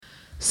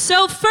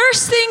So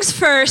first things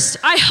first,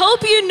 I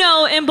hope you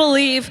know and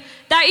believe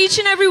that each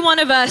and every one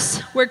of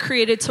us were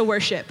created to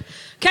worship.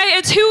 Okay,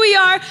 it's who we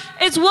are,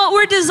 it's what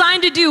we're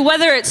designed to do,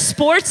 whether it's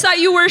sports that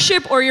you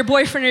worship, or your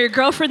boyfriend or your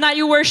girlfriend that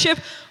you worship,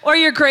 or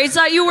your grades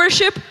that you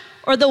worship,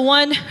 or the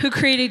one who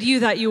created you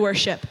that you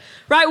worship.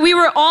 Right, we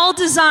were all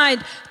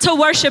designed to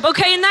worship,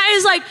 okay? And that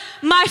is like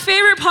my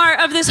favorite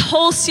part of this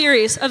whole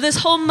series, of this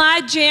whole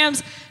My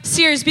Jams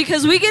series,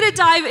 because we get to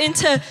dive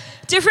into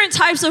different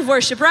types of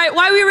worship, right?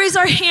 Why we raise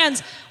our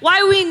hands,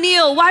 why we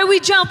kneel, why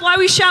we jump, why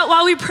we shout,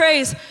 why we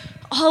praise,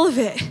 all of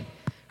it,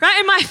 right?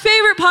 And my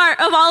favorite part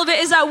of all of it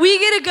is that we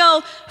get to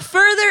go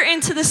further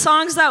into the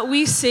songs that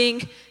we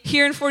sing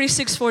here in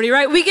 4640,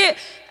 right? We get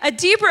a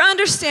deeper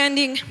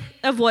understanding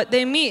of what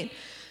they mean.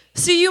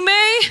 So you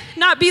may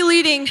not be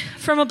leading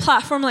from a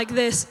platform like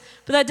this,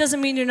 but that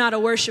doesn't mean you're not a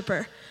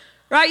worshiper,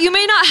 right? You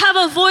may not have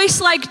a voice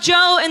like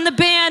Joe in the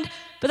band,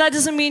 but that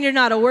doesn't mean you're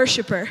not a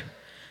worshiper,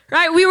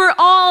 right? We were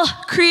all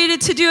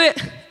created to do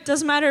it.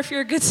 Doesn't matter if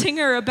you're a good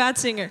singer or a bad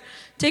singer.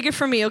 Take it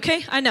from me,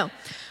 okay? I know,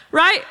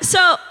 right?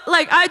 So,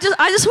 like, I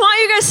just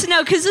want you guys to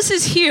know, because this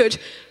is huge,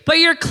 but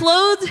you're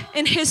clothed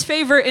in his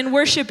favor, and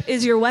worship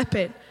is your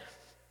weapon.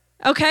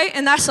 Okay,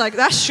 and that's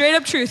straight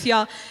up truth,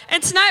 y'all.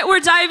 And tonight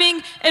we're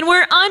diving and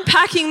we're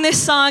unpacking this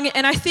song,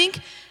 and I think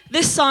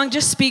this song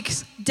just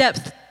speaks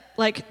depth,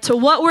 like, to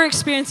what we're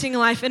experiencing in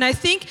life. And I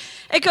think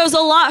it goes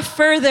a lot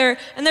further,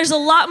 and there's a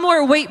lot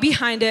more weight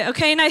behind it,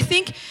 okay? And I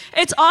think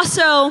it's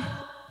also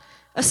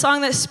a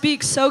song that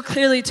speaks so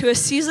clearly to a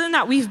season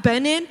that we've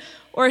been in,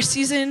 or a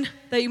season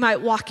that you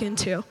might walk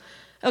into,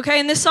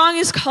 okay? And this song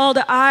is called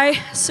I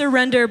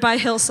Surrender by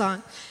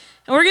Hillsong.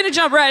 And we're gonna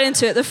jump right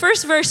into it. The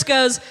first verse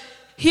goes,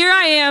 "Here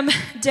I am,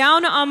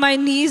 down on my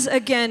knees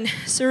again,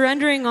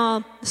 surrendering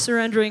all,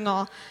 surrendering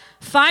all.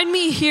 Find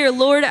me here,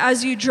 Lord,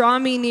 as you draw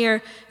me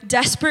near,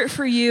 desperate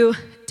for you,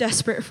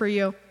 desperate for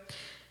you."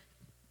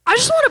 I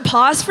just want to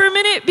pause for a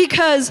minute,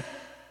 because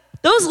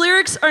those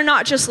lyrics are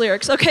not just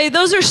lyrics, okay?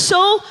 Those are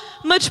so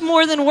much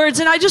more than words,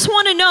 and I just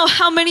want to know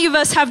how many of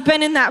us have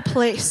been in that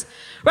place,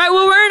 right?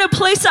 Where we're in a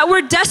place that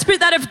we're desperate,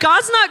 that if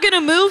God's not going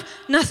to move,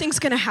 nothing's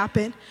going to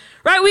happen.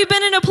 Right, we've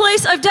been in a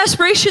place of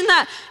desperation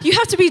that you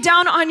have to be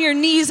down on your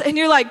knees and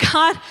you're like,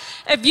 God,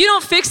 if you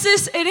don't fix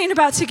this, it ain't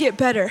about to get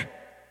better.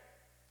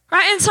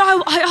 Right, and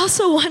so I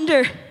also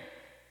wonder,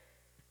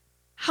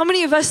 how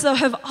many of us though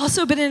have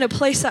also been in a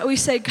place that we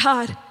say,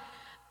 God,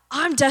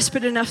 I'm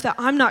desperate enough that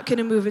I'm not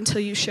gonna move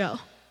until you show.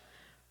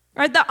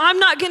 Right, that I'm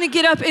not gonna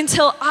get up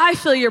until I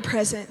feel your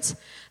presence.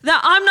 That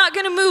I'm not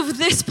gonna move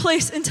this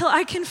place until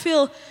I can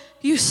feel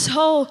you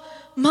so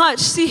much.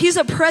 See, he's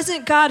a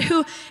present God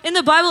who, in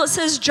the Bible, it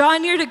says, draw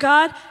near to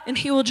God and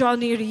he will draw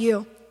near to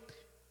you.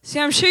 See,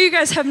 I'm sure you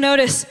guys have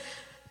noticed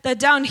that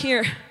down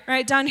here,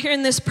 right, down here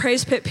in this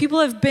praise pit, people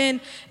have been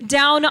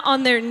down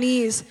on their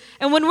knees.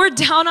 And when we're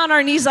down on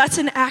our knees, that's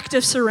an act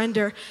of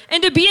surrender.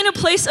 And to be in a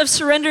place of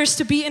surrender is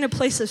to be in a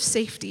place of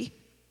safety.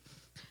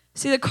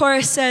 See, the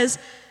chorus says,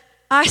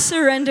 I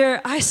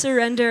surrender,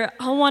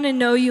 I want to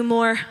know you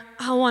more,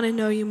 I want to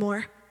know you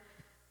more.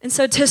 And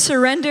so to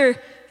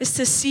surrender is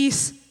to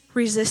cease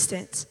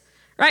resistance,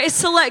 right?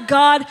 It's to let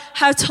God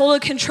have total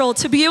control,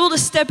 to be able to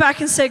step back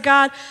and say,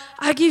 God,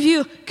 I give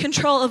you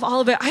control of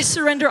all of it. I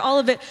surrender all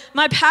of it.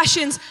 My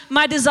passions,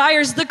 my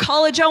desires, the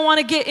college I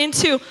want to get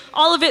into,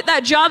 all of it,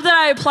 that job that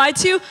I applied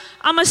to,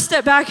 I'm going to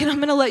step back and I'm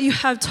going to let you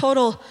have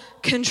total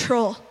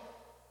control.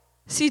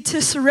 See, to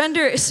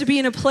surrender is to be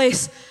in a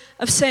place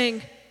of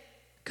saying,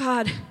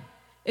 God,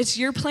 it's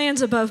your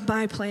plans above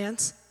my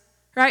plans,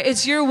 right?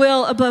 It's your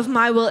will above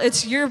my will.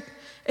 It's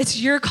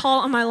your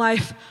call on my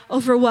life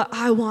over what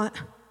I want.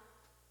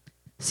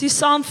 See,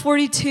 Psalm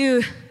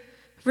 42,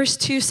 verse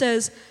 2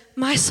 says,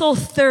 my soul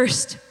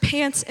thirsts,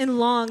 pants, and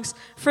longs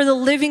for the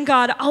living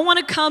God. I want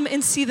to come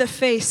and see the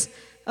face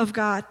of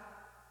God.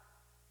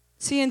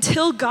 See,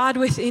 until God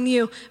within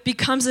you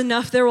becomes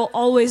enough, there will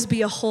always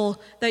be a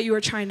hole that you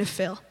are trying to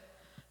fill.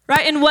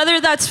 Right? And whether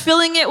that's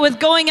filling it with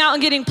going out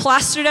and getting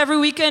plastered every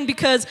weekend,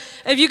 because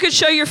if you could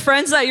show your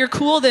friends that you're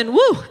cool, then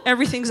woo,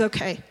 everything's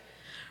okay.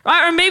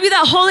 Right? Or maybe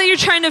that hole that you're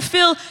trying to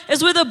fill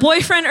is with a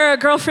boyfriend or a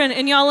girlfriend,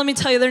 and y'all, let me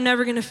tell you, they're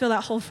never gonna fill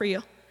that hole for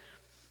you.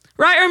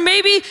 Right? Or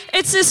maybe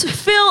it's this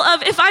fill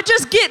of, if I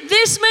just get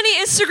this many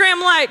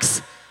Instagram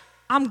likes,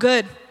 I'm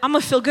good. I'm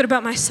gonna feel good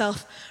about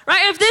myself.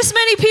 Right? If this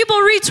many people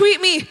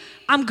retweet me,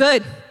 I'm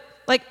good.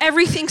 Like,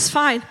 everything's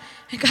fine.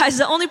 And guys,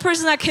 the only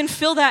person that can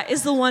fill that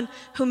is the one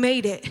who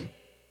made it.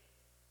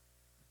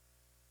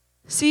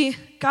 See,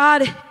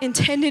 God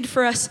intended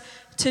for us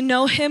to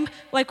know him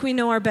like we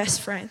know our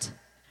best friend.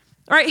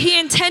 Right? He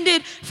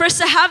intended for us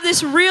to have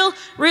this real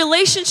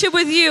relationship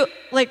with you,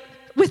 like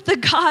with the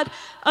God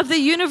of the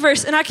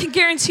universe. And I can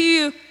guarantee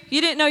you,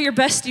 you didn't know your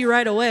bestie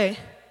right away.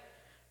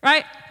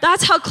 Right?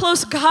 That's how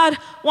close God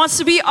wants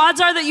to be. Odds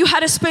are that you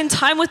had to spend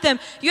time with them.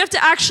 You have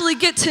to actually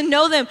get to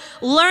know them,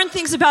 learn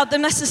things about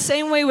them. That's the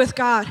same way with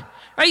God.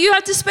 Right? You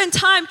have to spend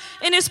time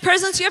in his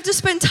presence. You have to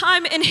spend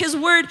time in his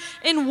word,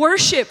 in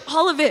worship,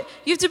 all of it.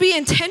 You have to be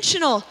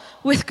intentional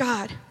with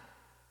God.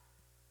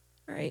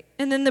 Right?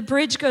 And then the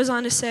bridge goes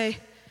on to say,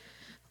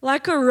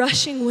 Like a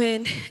rushing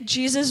wind,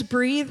 Jesus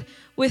breathed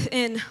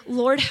within,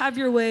 Lord, have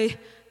your way.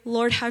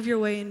 Lord, have your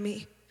way in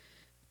me.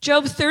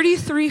 Job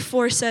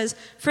 33:4 says,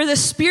 for the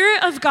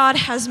Spirit of God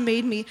has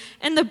made me,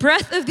 and the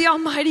breath of the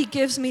Almighty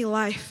gives me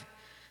life.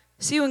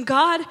 See, when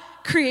God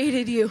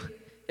created you,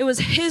 it was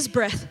his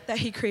breath that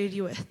he created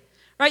you with,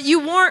 right? You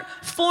weren't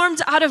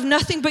formed out of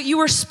nothing, but you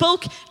were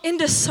spoke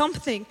into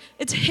something.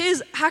 It's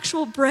his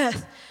actual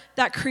breath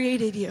that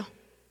created you.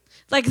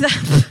 Like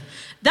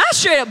that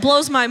straight up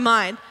blows my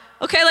mind.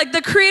 Okay, like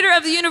the creator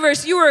of the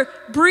universe, you were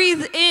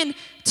breathed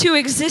into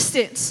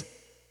existence.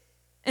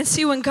 And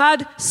see, when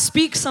God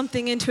speaks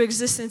something into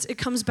existence, it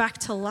comes back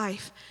to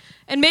life.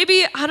 And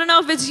maybe, I don't know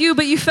if it's you,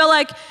 but you feel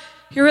like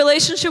your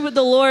relationship with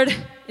the Lord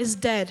is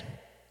dead,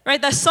 right?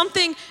 That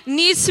something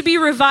needs to be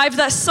revived,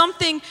 that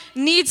something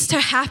needs to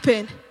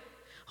happen.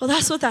 Well,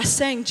 that's what that's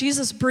saying.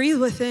 Jesus,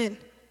 breathe within.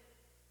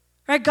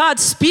 Right? God,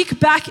 speak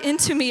back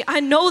into me.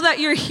 I know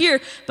that you're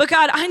here, but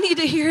God, I need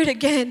to hear it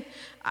again.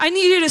 I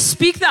need you to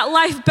speak that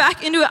life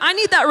back into it. I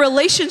need that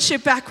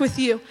relationship back with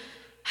you.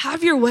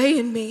 Have your way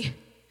in me.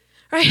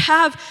 Right?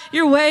 Have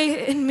your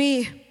way in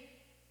me.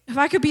 If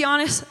I could be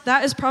honest,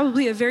 that is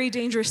probably a very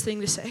dangerous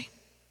thing to say.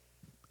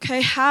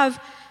 Okay, have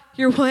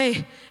your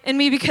way in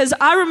me, because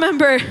I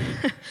remember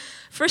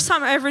first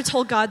time I ever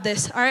told God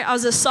this, all right? I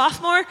was a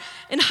sophomore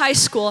in high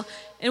school,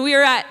 and we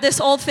were at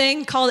this old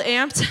thing called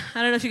Amped.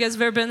 I don't know if you guys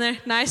have ever been there.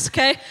 Nice,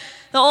 okay?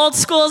 The old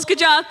schools, good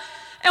job.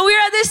 And we were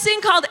at this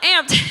thing called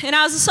Amped, and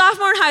I was a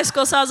sophomore in high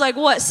school, so I was like,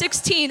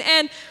 16?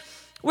 And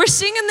we're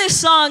singing this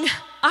song,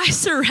 I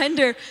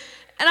Surrender.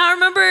 And I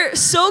remember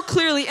so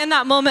clearly in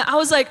that moment, I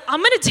was like, I'm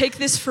gonna take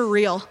this for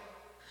real.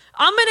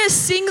 I'm gonna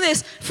sing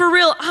this for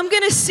real. I'm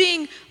gonna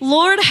sing,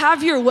 Lord,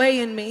 have your way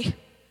in me.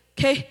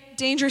 Okay,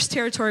 dangerous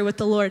territory with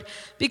the Lord.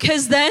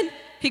 Because then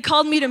he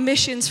called me to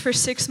missions for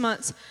 6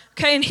 months.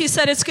 Okay, and he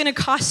said, it's gonna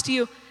cost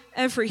you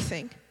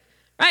everything.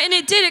 Right, and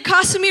it did. It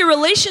costed me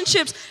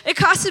relationships. It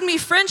costed me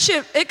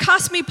friendship. It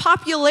cost me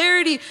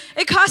popularity.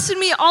 It costed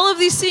me all of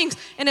these things.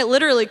 And it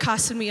literally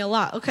costed me a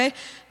lot, okay?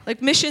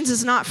 Like missions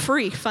is not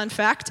free, fun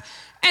fact.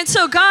 And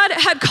so God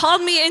had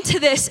called me into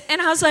this,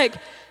 and I was like,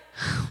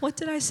 what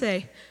did I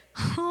say?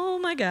 Oh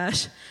my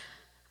gosh.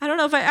 I don't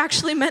know if I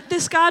actually meant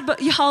this, God,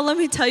 but y'all, let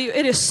me tell you,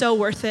 it is so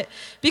worth it.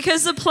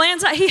 Because the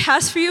plans that he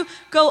has for you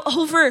go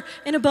over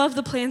and above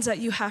the plans that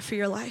you have for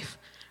your life,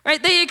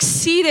 right? They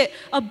exceed it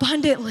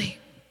abundantly.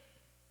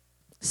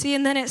 See,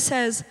 and then it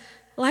says,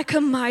 like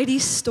a mighty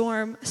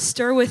storm,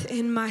 stir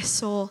within my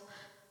soul.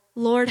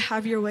 Lord,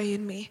 have your way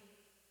in me.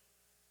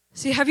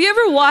 See, have you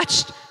ever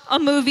watched a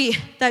movie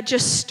that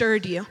just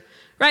stirred you?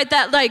 Right,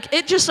 that like,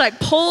 it just like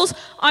pulls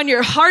on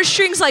your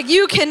heartstrings, like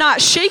you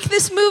cannot shake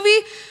this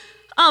movie.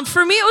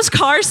 For me, it was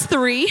Cars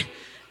 3.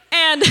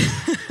 And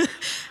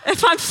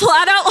if I'm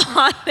flat out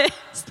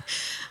honest,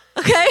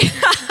 okay,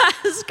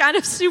 it's kind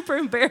of super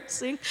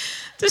embarrassing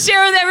to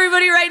share with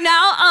everybody right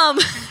now.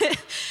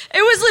 It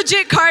was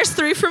legit Cars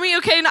 3 for me,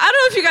 okay? And I don't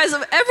know if you guys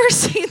have ever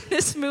seen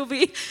this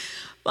movie.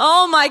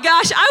 Oh my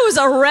gosh, I was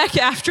a wreck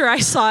after I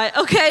saw it,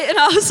 okay? And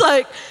I was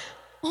like,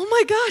 oh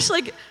my gosh,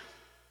 like,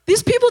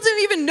 these people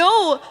didn't even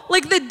know,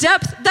 like, the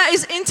depth that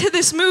is into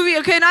this movie,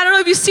 okay? And I don't know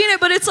if you've seen it,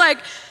 but it's like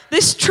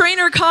this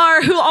trainer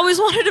car who always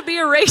wanted to be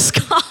a race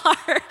car,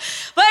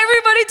 but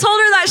everybody told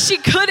her that she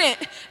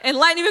couldn't. And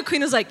Lightning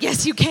McQueen was like,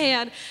 yes, you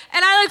can.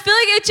 And I like feel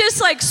like it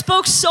just like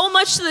spoke so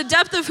much to the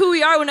depth of who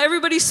we are when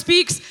everybody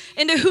speaks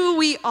into who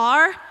we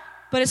are,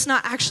 but it's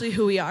not actually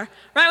who we are,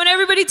 right? When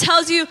everybody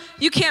tells you,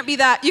 you can't be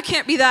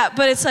that,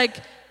 but it's like,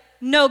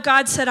 no,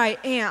 God said I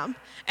am.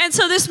 And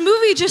so this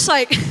movie just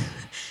like,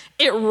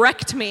 it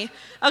wrecked me,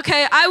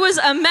 okay? I was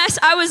a mess,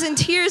 I was in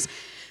tears.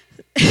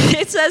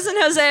 It says in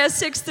Hosea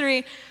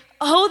 6:3,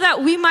 oh,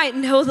 that we might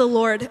know the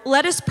Lord.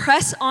 Let us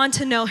press on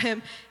to know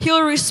him. He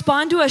will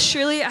respond to us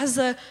surely as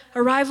the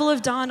arrival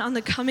of dawn on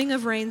the coming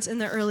of rains in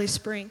the early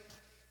spring.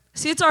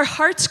 See, it's our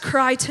heart's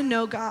cry to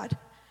know God,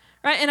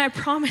 right? And I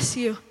promise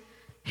you,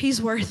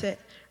 he's worth it,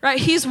 right?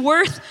 He's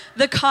worth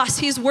the cost.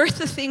 He's worth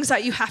the things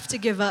that you have to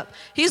give up.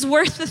 He's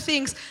worth the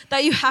things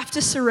that you have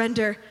to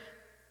surrender.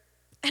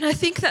 And I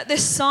think that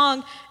this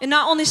song, it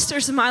not only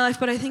stirs in my life,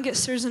 but I think it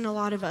stirs in a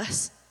lot of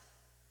us,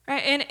 right?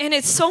 And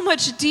it's so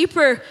much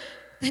deeper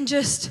than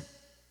just,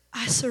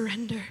 I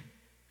surrender,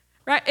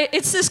 right?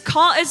 It's this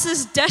call, it's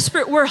this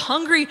desperate, we're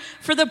hungry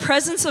for the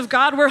presence of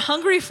God. We're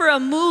hungry for a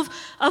move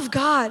of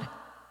God.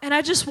 And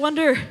I just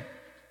wonder,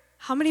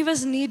 how many of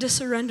us need to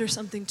surrender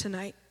something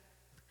tonight,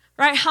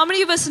 right? How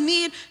many of us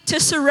need to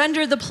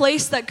surrender the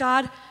place that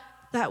God,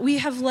 that we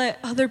have let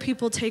other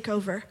people take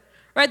over,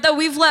 right? That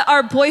we've let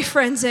our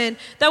boyfriends in,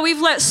 that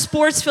we've let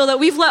sports fill, that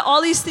we've let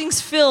all these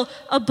things fill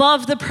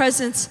above the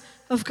presence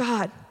of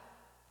God.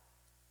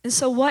 And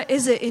so what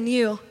is it in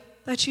you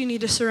that you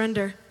need to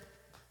surrender?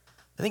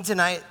 I think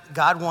tonight,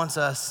 God wants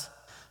us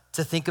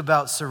to think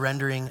about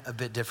surrendering a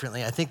bit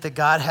differently. I think that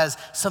God has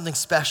something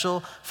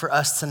special for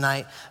us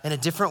tonight in a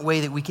different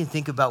way that we can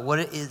think about what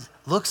it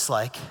looks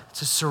like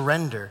to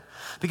surrender.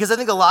 Because I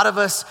think a lot of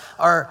us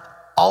are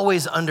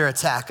always under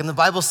attack. And the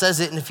Bible says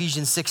it in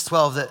Ephesians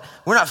 6:12 that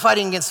we're not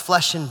fighting against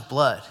flesh and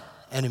blood.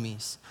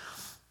 enemies,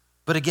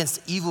 but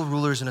against evil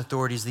rulers and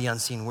authorities of the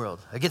unseen world,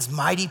 against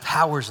mighty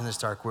powers in this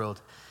dark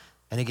world,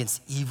 and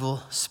against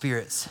evil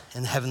spirits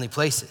in the heavenly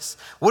places.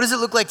 What does it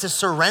look like to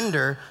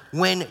surrender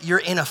when you're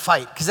in a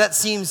fight? Because that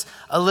seems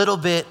a little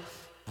bit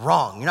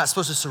wrong. You're not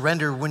supposed to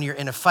surrender when you're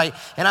in a fight.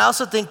 And I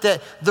also think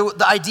that the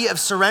idea of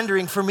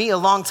surrendering, for me, a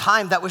long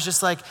time, that was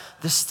just like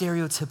the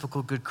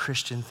stereotypical good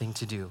Christian thing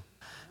to do.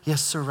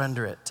 Yes,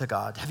 surrender it to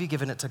God. Have you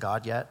given it to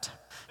God yet?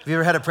 Have you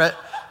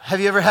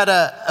ever had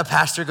a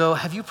pastor go,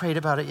 have you prayed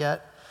about it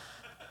yet?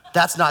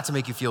 That's not to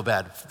make you feel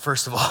bad,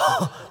 first of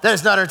all. That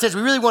is not our intention.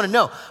 We really want to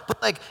know.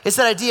 But like, it's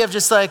that idea of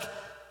just like,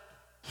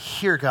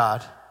 hear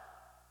God.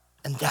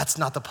 And that's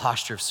not the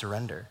posture of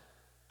surrender.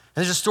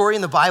 And there's a story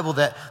in the Bible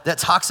that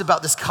talks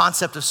about this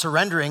concept of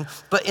surrendering,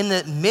 but in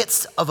the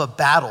midst of a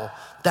battle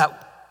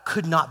that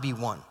could not be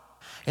won.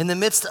 In the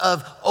midst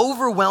of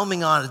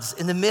overwhelming odds,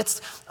 in the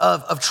midst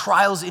of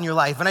trials in your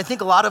life. And I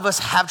think a lot of us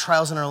have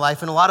trials in our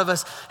life, and a lot of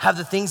us have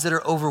the things that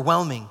are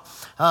overwhelming.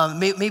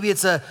 Maybe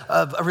it's a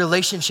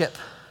relationship,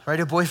 right?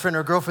 A boyfriend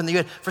or a girlfriend that you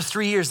had for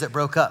 3 years that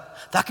broke up.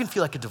 That can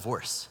feel like a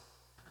divorce.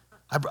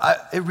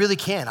 It really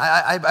can.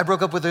 I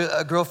broke up with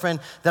a girlfriend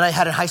that I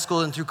had in high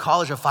school and through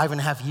college of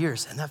 5.5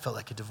 years, and that felt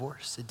like a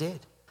divorce. It did.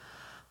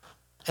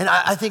 And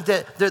I think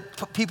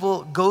that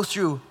people go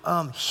through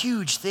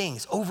huge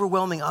things,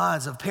 overwhelming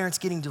odds of parents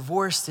getting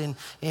divorced and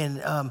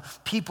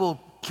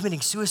people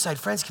committing suicide,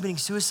 friends committing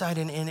suicide,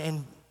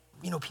 and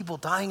people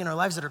dying in our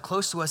lives that are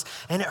close to us,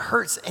 and it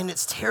hurts and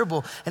it's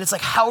terrible. And it's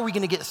like, how are we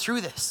gonna get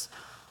through this?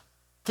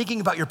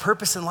 Thinking about your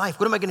purpose in life.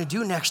 What am I gonna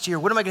do next year?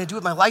 What am I gonna do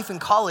with my life in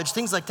college?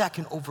 Things like that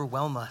can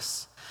overwhelm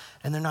us,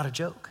 and they're not a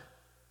joke.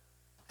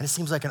 And it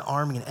seems like an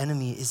army, an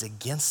enemy is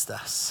against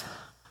us.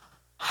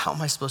 How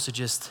am I supposed to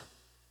just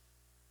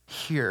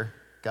hear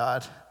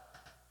God?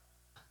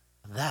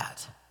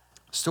 That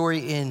story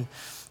in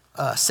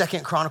 2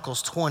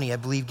 Chronicles 20, I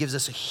believe, gives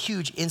us a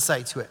huge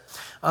insight to it.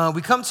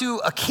 We come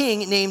to a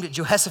king named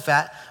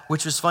Jehoshaphat,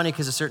 which was funny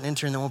because a certain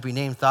intern that won't be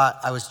named thought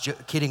I was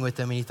kidding with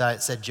him, and he thought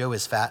it said Joe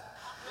is fat.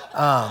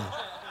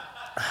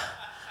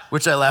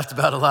 Which I laughed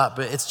about a lot,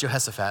 but it's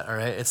Jehoshaphat, all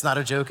right? It's not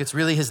a joke, it's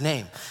really his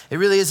name. It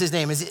really is his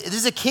name. This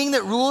is a king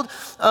that ruled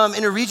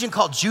in a region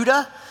called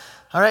Judah,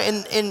 all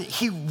right? And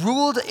he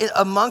ruled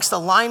amongst a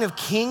line of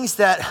kings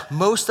that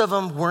most of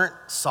them weren't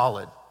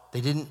solid. They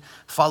didn't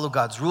follow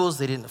God's rules.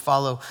 They didn't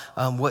follow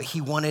what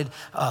he wanted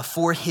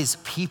for his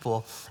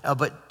people,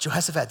 but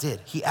Jehoshaphat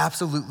did. He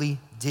absolutely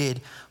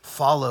did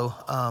follow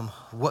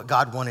what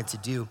God wanted to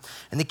do.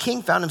 And the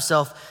king found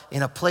himself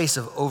in a place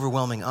of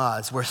overwhelming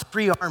odds where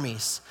 3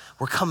 armies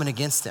were coming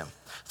against him.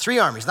 3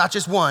 armies, not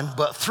just one,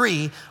 but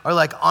 3 are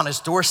like on his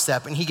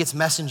doorstep, and he gets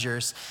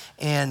messengers.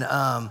 And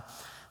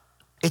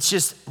it's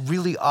just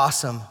really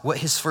awesome what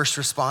his first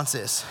response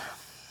is.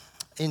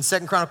 In 2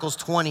 Chronicles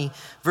 20,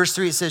 verse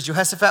 3, it says,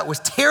 Jehoshaphat was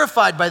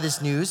terrified by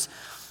this news.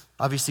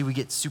 Obviously, we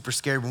get super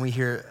scared when we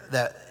hear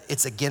that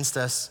it's against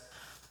us.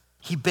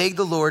 He begged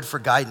the Lord for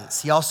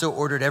guidance. He also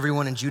ordered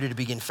everyone in Judah to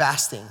begin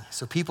fasting.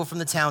 So people from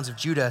the towns of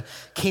Judah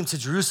came to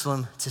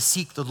Jerusalem to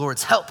seek the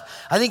Lord's help.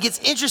 I think it's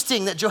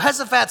interesting that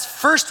Jehoshaphat's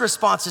first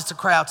response is to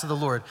cry out to the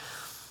Lord.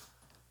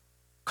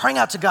 Crying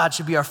out to God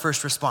should be our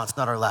first response,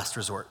 not our last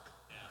resort.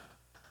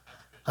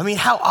 I mean,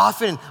 how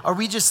often are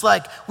we just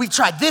like, we've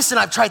tried this and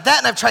I've tried that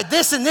and I've tried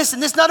this and this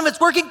and this, none of it's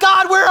working.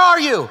 God, where are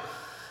you?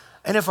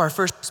 And if our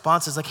first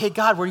response is like, hey,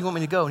 God, where do you want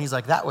me to go? And he's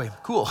like, that way,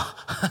 cool.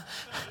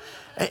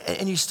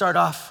 and you start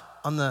off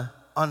on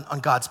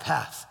God's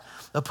path,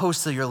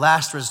 opposed to your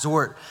last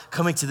resort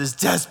coming to this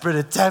desperate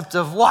attempt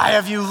of, why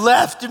have you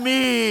left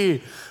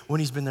me? When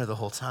he's been there the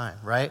whole time,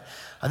 right?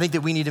 I think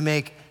that we need to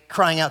make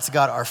crying out to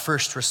God our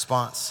first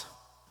response,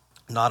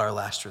 not our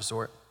last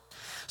resort.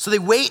 So they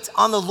wait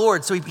on the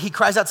Lord. So he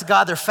cries out to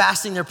God. They're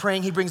fasting, they're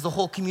praying. He brings the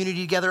whole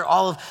community together.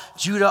 All of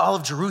Judah, all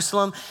of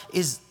Jerusalem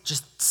is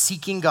just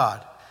seeking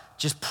God,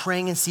 just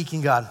praying and seeking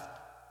God.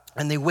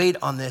 And they wait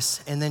on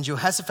this. And then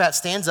Jehoshaphat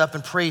stands up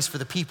and prays for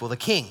the people. The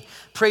king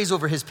prays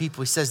over his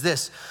people. He says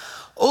this,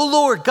 O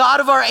Lord, God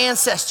of our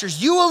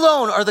ancestors, you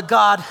alone are the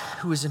God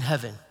who is in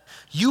heaven.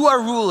 You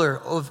are ruler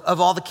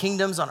of all the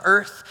kingdoms on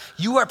earth.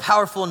 You are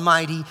powerful and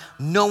mighty.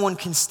 No one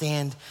can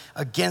stand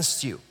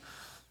against you.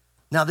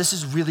 Now, this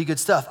is really good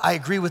stuff. I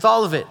agree with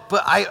all of it,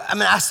 but I'm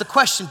gonna ask the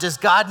question, does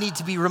God need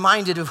to be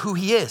reminded of who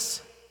he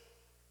is?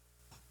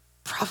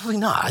 Probably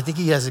not. I think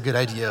he has a good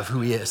idea of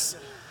who he is.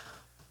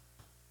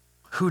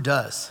 Who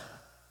does?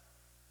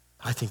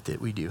 I think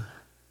that we do.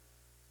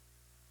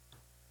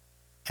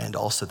 And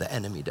also the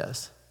enemy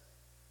does.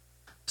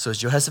 So as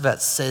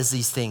Jehoshaphat says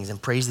these things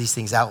and prays these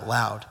things out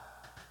loud,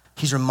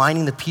 he's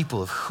reminding the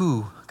people of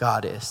who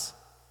God is.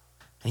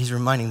 And he's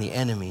reminding the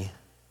enemy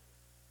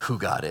who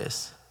God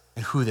is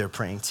and who they're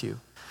praying to.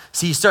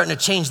 See, he's starting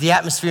to change the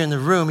atmosphere in the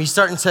room. He's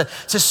starting to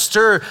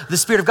stir the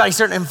Spirit of God. He's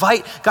starting to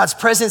invite God's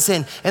presence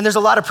in. And there's a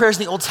lot of prayers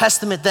in the Old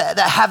Testament that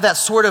have that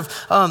sort of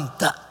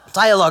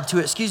dialogue to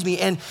it,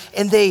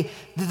 and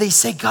they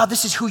say, God,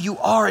 this is who you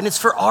are, and it's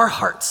for our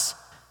hearts,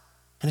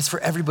 and it's for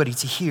everybody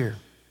to hear.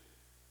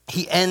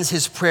 He ends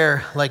his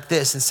prayer like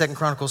this in 2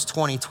 Chronicles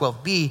 20,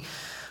 12b,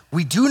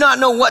 We do not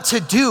know what to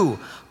do,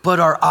 but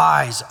our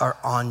eyes are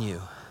on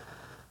you.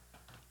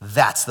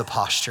 That's the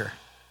posture.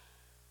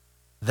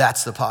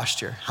 That's the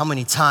posture. How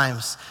many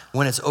times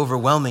when it's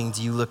overwhelming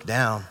do you look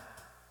down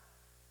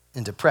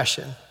in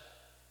depression?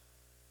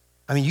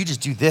 I mean, you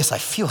just do this, I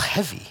feel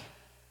heavy.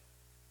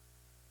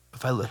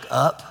 If I look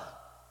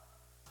up,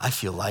 I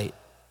feel light.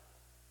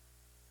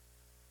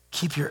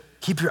 Keep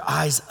your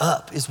eyes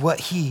up is what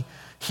he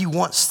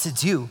wants to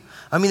do.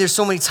 I mean, there's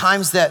so many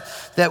times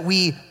that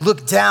we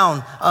look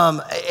down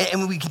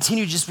and we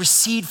continue to just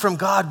recede from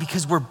God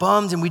because we're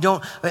bummed and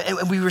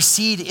we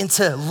recede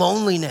into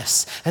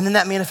loneliness, and then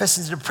that manifests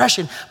into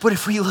depression. But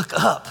if we look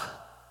up,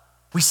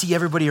 we see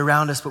everybody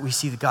around us, but we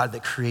see the God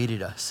that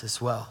created us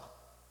as well.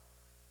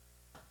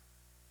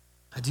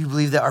 I do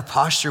believe that our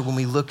posture, when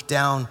we look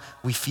down,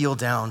 we feel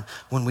down.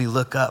 When we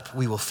look up,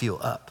 we will feel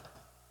up.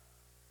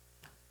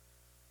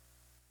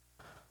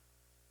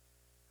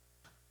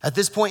 At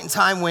this point in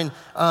time when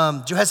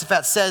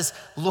Jehoshaphat says,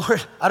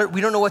 Lord,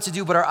 we don't know what to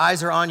do, but our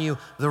eyes are on you,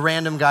 the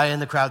random guy in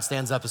the crowd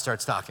stands up and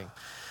starts talking.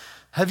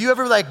 Have you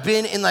ever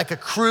been in a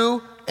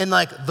crew and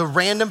the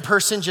random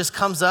person just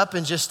comes up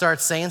and just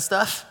starts saying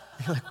stuff?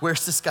 You're like,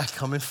 where's this guy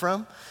coming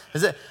from?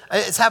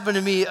 It's happened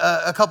to me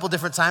a couple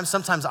different times.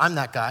 Sometimes I'm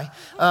that guy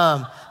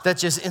that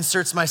just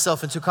inserts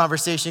myself into a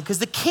conversation because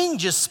the king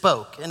just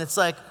spoke. And it's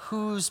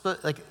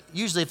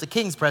usually if the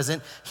king's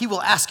present, he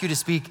will ask you to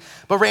speak.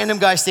 But random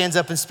guy stands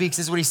up and speaks.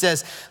 This is what he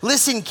says.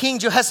 Listen, King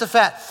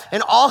Jehoshaphat,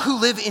 and all who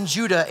live in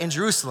Judah and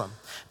Jerusalem.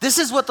 This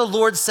is what the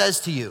Lord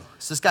says to you.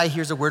 So this guy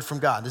hears a word from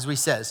God. This is what he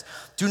says.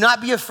 Do not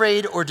be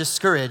afraid or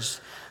discouraged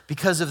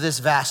because of this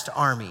vast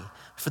army,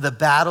 for the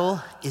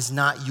battle is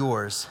not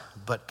yours,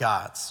 but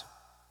God's.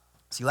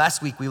 See,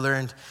 last week we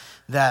learned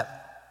that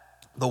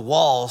the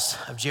walls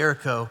of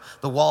Jericho,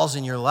 the walls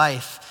in your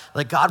life,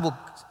 God will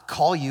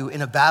call you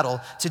in a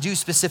battle to do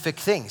specific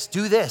things.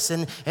 Do this.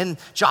 And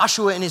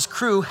Joshua and his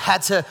crew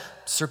had to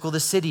circle the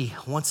city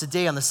once a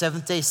day on the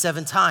seventh day,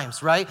 7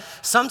 times, right?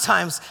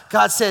 Sometimes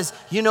God says,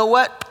 you know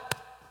what?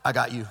 I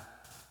got you.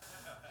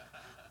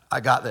 I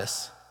got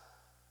this.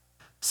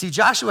 See,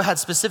 Joshua had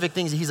specific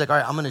things that he's like, all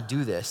right, I'm gonna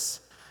do this.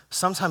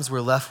 Sometimes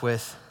we're left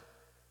with,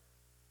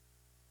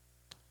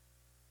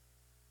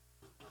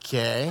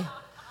 okay,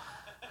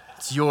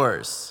 it's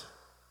yours.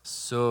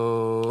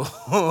 So,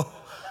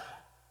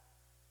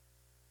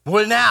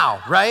 what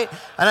now, right?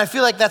 And I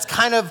feel like that's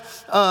kind of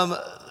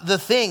the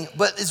thing,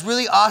 but it's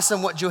really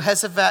awesome what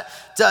Jehoshaphat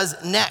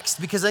does next,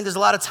 because I think there's a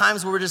lot of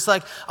times where we're just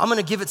like, I'm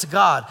gonna give it to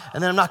God,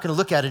 and then I'm not gonna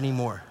look at it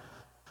anymore.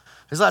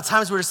 There's a lot of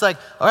times where we're just like,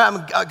 all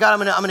right, God,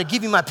 I'm gonna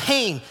give you my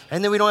pain,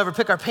 and then we don't ever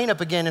pick our pain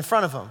up again in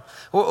front of him.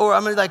 Or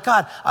I'm gonna be like,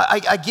 God,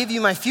 I give you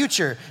my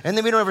future, and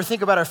then we don't ever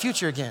think about our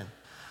future again.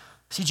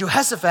 See,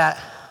 Jehoshaphat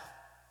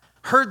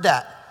heard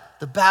that.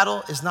 The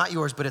battle is not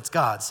yours, but it's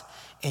God's,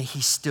 and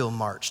he still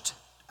marched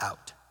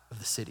out of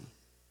the city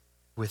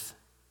with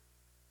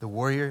the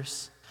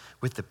warriors,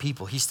 with the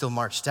people. He still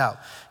marched out.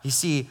 You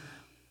see,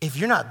 if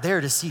you're not there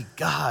to see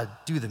God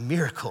do the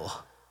miracle,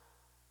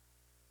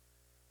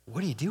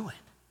 what are you doing?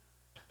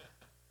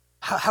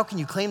 How can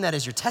you claim that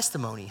as your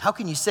testimony? How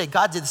can you say,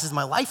 God did this in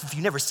my life, if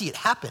you never see it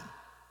happen?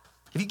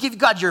 If you give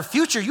God your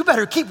future, you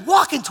better keep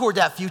walking toward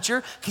that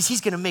future, because he's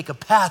gonna make a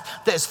path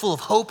that is full of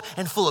hope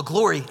and full of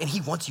glory, and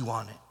he wants you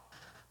on it,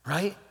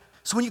 right?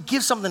 So when you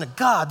give something to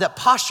God, that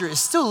posture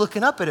is still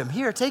looking up at him.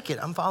 Here, take it,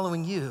 I'm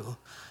following you,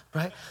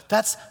 right?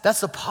 That's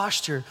the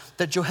posture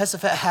that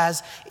Jehoshaphat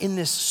has in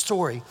this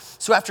story.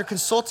 So after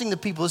consulting the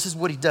people, this is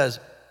what he does.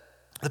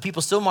 The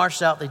people still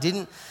marched out. They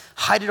didn't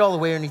hide it all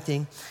away or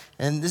anything.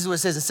 And this is what it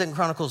says in 2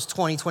 Chronicles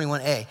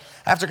 20:21a.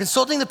 After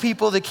consulting the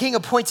people, the king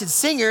appointed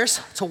singers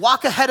to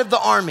walk ahead of the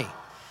army,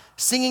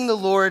 singing the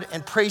Lord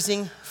and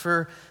praising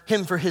for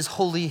him for his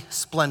holy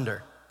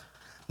splendor.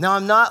 Now,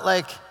 I'm not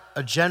like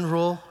a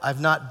general.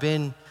 I've not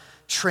been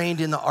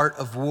trained in the art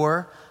of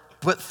war,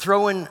 but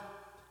throwing,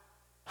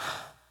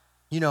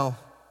 the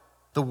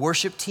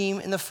worship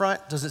team in the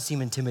front doesn't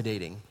seem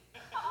intimidating,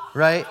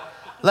 right?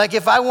 Like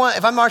if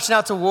I'm marching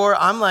out to war,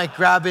 I'm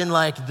grabbing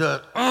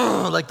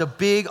the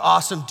big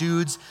awesome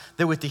dudes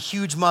that with the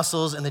huge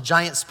muscles and the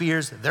giant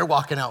spears, they're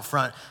walking out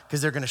front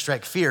because they're gonna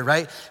strike fear,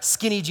 right?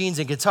 Skinny jeans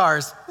and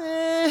guitars,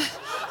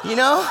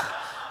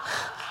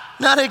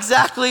 not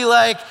exactly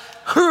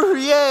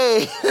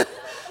yay,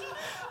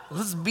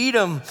 let's beat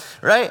them,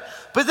 right?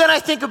 But then I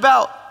think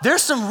about,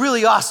 there's some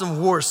really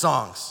awesome war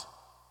songs,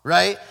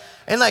 right?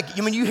 And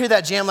when you hear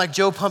that jam like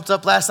Joe pumped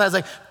up last night, it's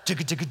right? You're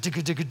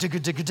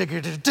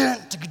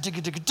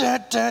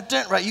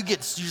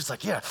just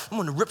like, yeah, I'm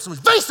gonna rip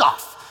someone's face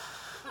off.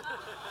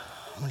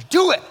 I'm gonna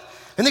do it.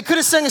 And they could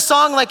have sang a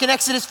song like in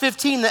Exodus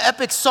 15, the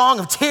epic song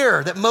of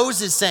terror that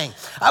Moses sang.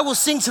 I will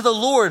sing to the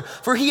Lord,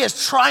 for he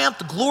has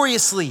triumphed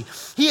gloriously.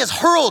 He has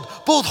hurled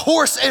both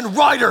horse and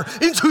rider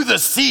into the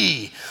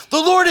sea.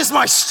 The Lord is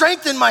my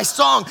strength and my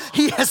song.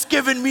 He has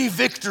given me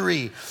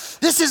victory.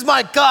 This is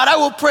my God. I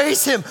will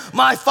praise him.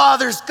 My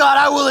Father's God.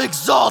 I will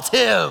exalt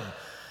him.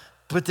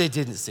 But they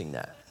didn't sing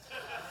that.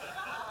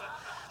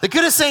 They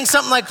could have sang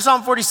something like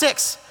Psalm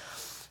 46.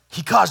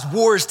 He caused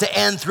wars to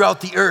end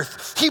throughout the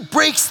earth. He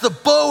breaks the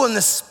bow and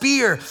the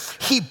spear.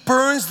 He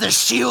burns the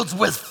shields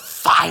with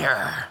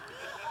fire.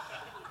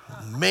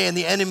 Man,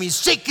 the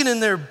enemy's shaking in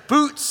their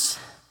boots.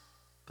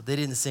 But they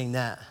didn't sing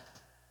that.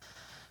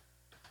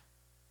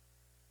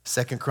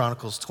 2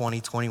 Chronicles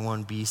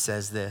 20:21b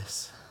says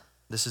this.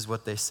 This is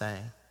what they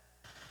sang.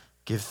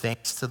 Give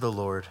thanks to the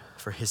Lord,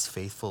 for his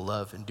faithful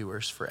love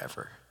endures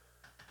forever.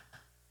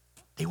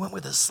 They went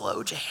with a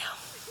slow jam.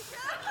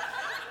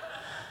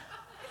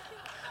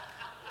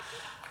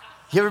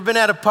 You ever been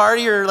at a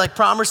party or like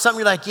prom or something?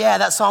 You're like, yeah,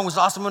 that song was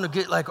awesome. I'm gonna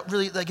get like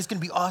really, like it's gonna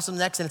be awesome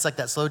next. And it's like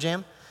that slow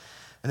jam.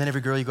 And then every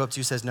girl you go up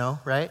to says no,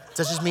 right? Is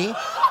that just me?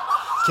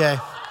 Okay.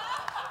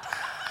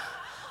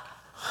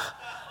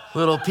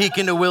 Little peek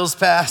into Will's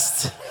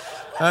past,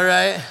 all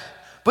right?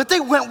 But they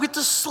went with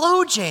the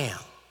slow jam.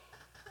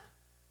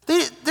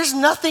 There's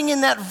nothing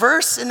in that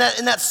verse, in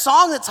that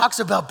song that talks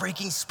about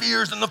breaking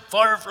spears and the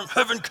fire from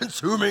heaven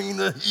consuming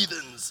the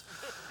heathens.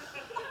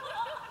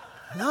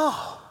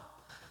 No.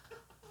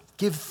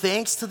 Give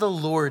thanks to the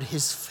Lord.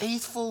 His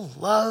faithful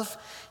love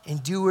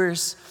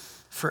endures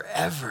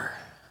forever.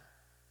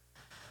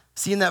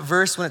 See, in that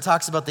verse, when it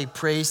talks about they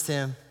praised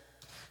him,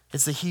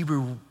 it's the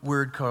Hebrew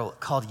word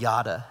called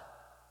yada,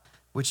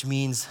 which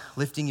means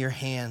lifting your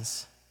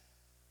hands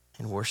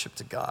in worship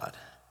to God,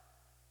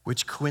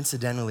 which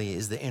coincidentally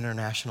is the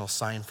international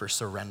sign for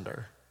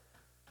surrender.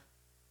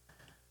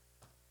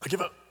 I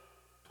give up.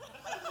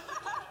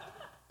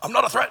 I'm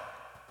not a threat.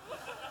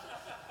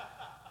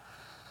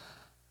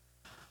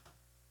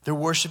 They're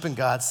worshiping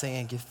God,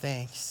 saying, give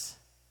thanks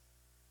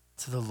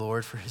to the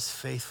Lord, for his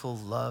faithful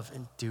love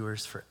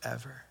endures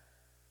forever.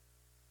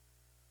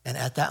 And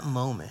at that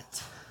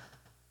moment,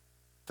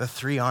 the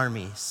three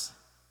armies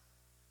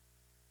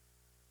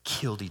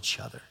killed each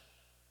other.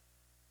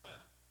 I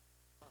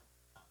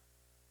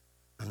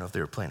don't know if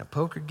they were playing a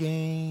poker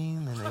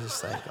game and they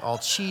just like all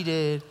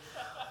cheated.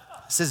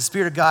 It says the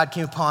Spirit of God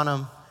came upon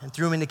them and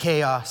threw them into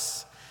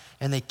chaos,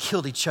 and they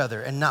killed each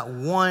other, and not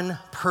one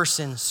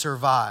person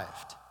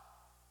survived.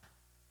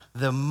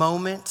 The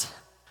moment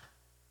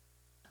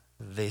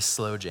they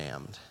slow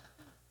jammed.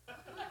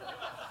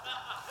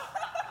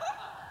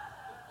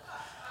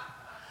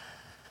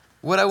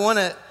 What I want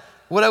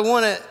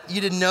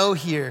you to know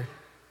here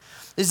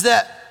is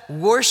that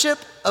worship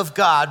of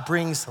God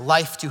brings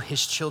life to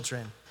his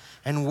children,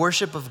 and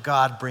worship of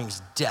God brings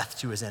death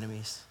to his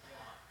enemies.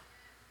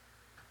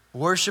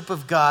 Worship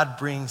of God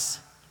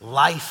brings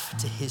life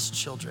to his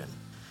children.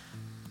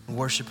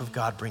 Worship of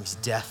God brings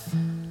death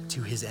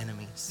to his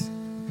enemies.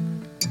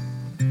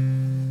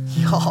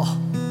 Y'all,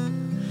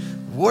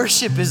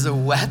 worship is a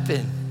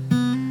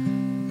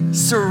weapon.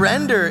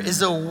 Surrender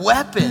is a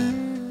weapon.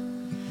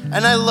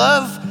 And I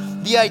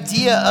love the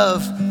idea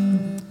of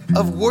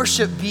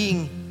worship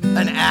being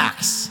an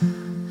axe,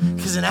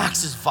 because an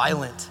axe is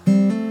violent.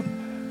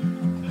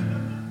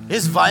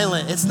 It's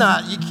violent. It's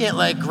not, you can't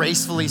like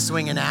gracefully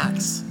swing an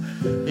axe.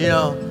 You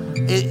know,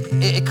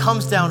 it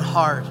comes down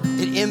hard.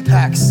 It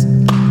impacts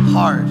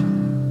hard.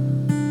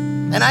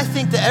 And I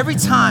think that every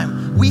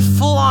time we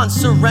full on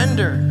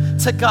surrender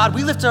to God,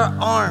 we lift our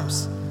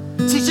arms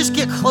to just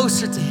get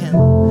closer to him.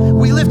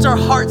 We lift our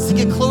hearts to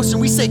get closer.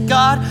 We say,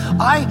 God,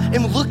 I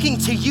am looking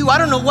to you. I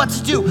don't know what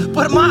to do,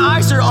 but my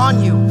eyes are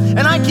on you. And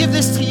I give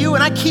this to you,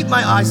 and I keep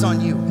my eyes on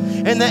you.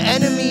 And the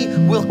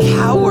enemy will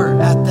cower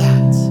at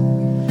that.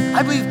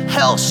 I believe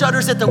hell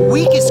shudders at the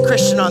weakest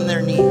Christian on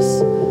their knees.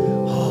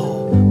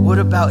 Oh, what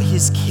about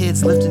his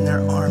kids lifting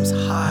their arms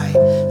high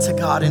to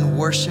God in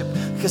worship?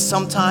 Because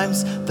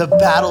sometimes the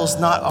battle's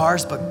not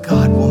ours, but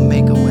God will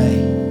make a way.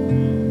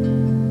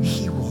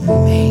 He will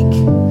make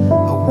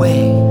a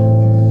way.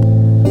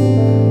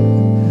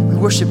 We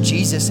worship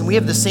Jesus, and we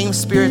have the same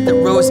Spirit that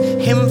rose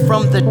him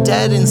from the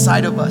dead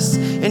inside of us.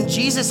 And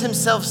Jesus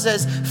himself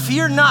says,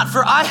 fear not,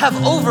 for I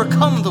have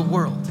overcome the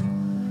world.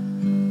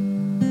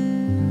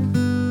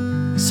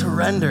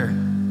 Surrender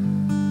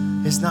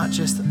is not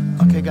just,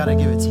 okay, God, I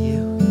give it to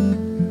you.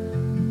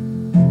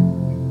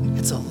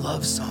 It's a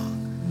love song.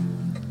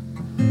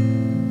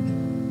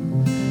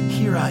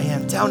 Here I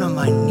am, down on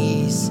my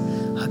knees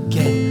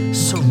again,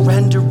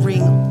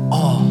 surrendering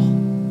all.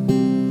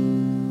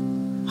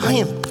 I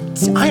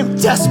am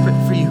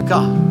desperate for you,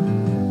 God.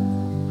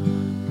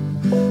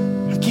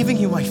 I'm giving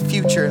you my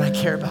future, and I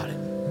care about it.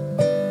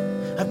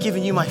 I'm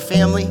giving you my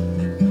family,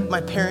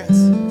 my parents,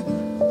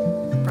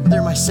 my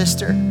brother, my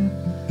sister.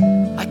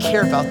 I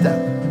care about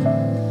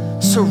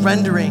them.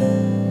 Surrendering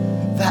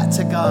that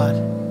to God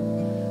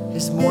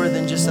is more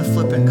than just a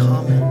flippant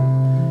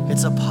comment.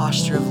 It's a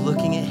posture of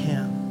looking at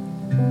him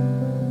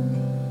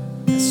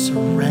and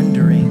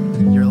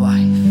surrendering your life.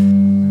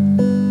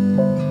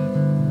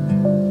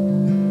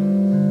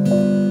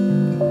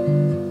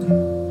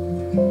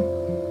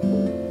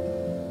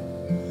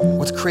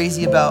 What's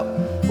crazy about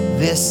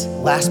this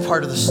last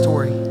part of the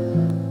story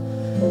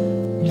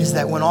is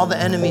that when all the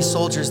enemy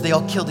soldiers, they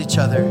all killed each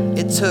other,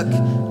 it took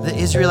the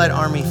Israelite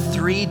army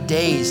 3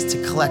 days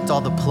to collect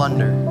all the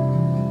plunder,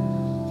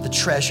 the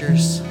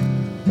treasures,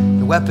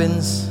 the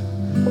weapons,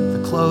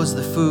 the clothes,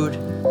 the food.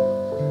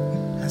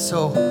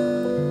 So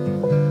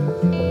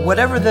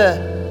whatever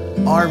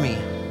the army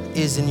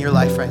is in your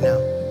life right now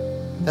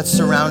that's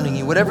surrounding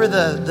you, whatever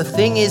the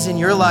thing is in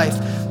your life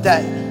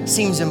that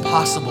seems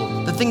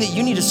impossible, the thing that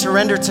you need to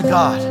surrender to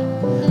God,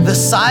 the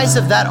size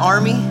of that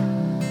army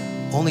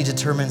only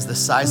determines the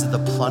size of the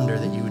plunder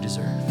that you would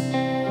deserve.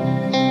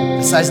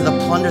 The size of the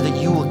plunder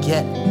that you will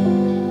get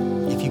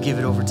if you give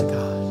it over to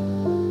God.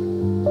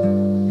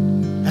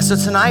 And so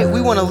tonight,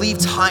 we want to leave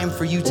time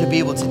for you to be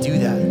able to do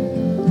that.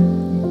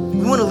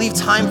 We want to leave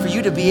time for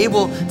you to be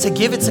able to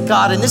give it to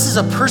God. And this is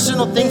a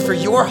personal thing for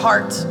your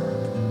heart.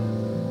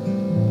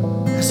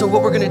 And so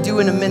what we're going to do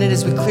in a minute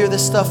as we clear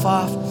this stuff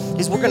off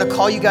is we're going to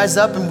call you guys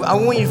up, and I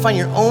want you to find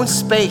your own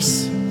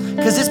space,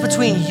 because it's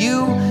between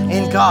you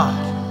and God.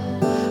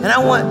 And I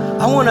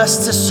want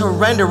us to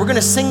surrender. We're going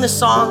to sing the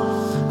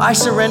song, I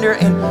Surrender,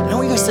 and I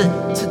want you guys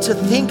to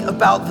think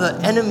about the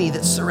enemy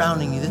that's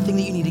surrounding you, the thing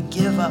that you need to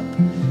give up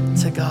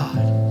to God.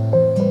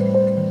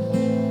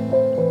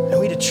 And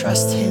we to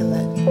trust him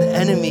that the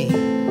enemy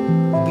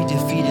will be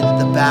defeated, that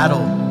the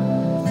battle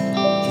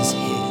is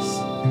his.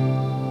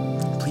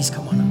 Please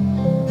come on up.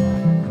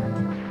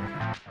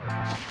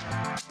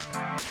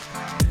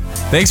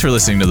 Thanks for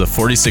listening to the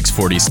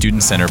 4640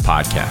 Student Center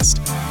podcast.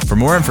 For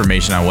more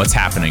information on what's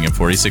happening in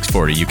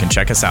 4640, you can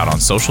check us out on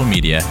social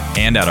media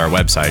and at our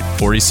website,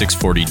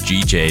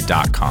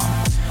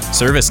 4640gj.com.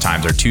 Service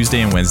times are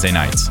Tuesday and Wednesday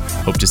nights.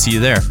 Hope to see you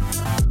there.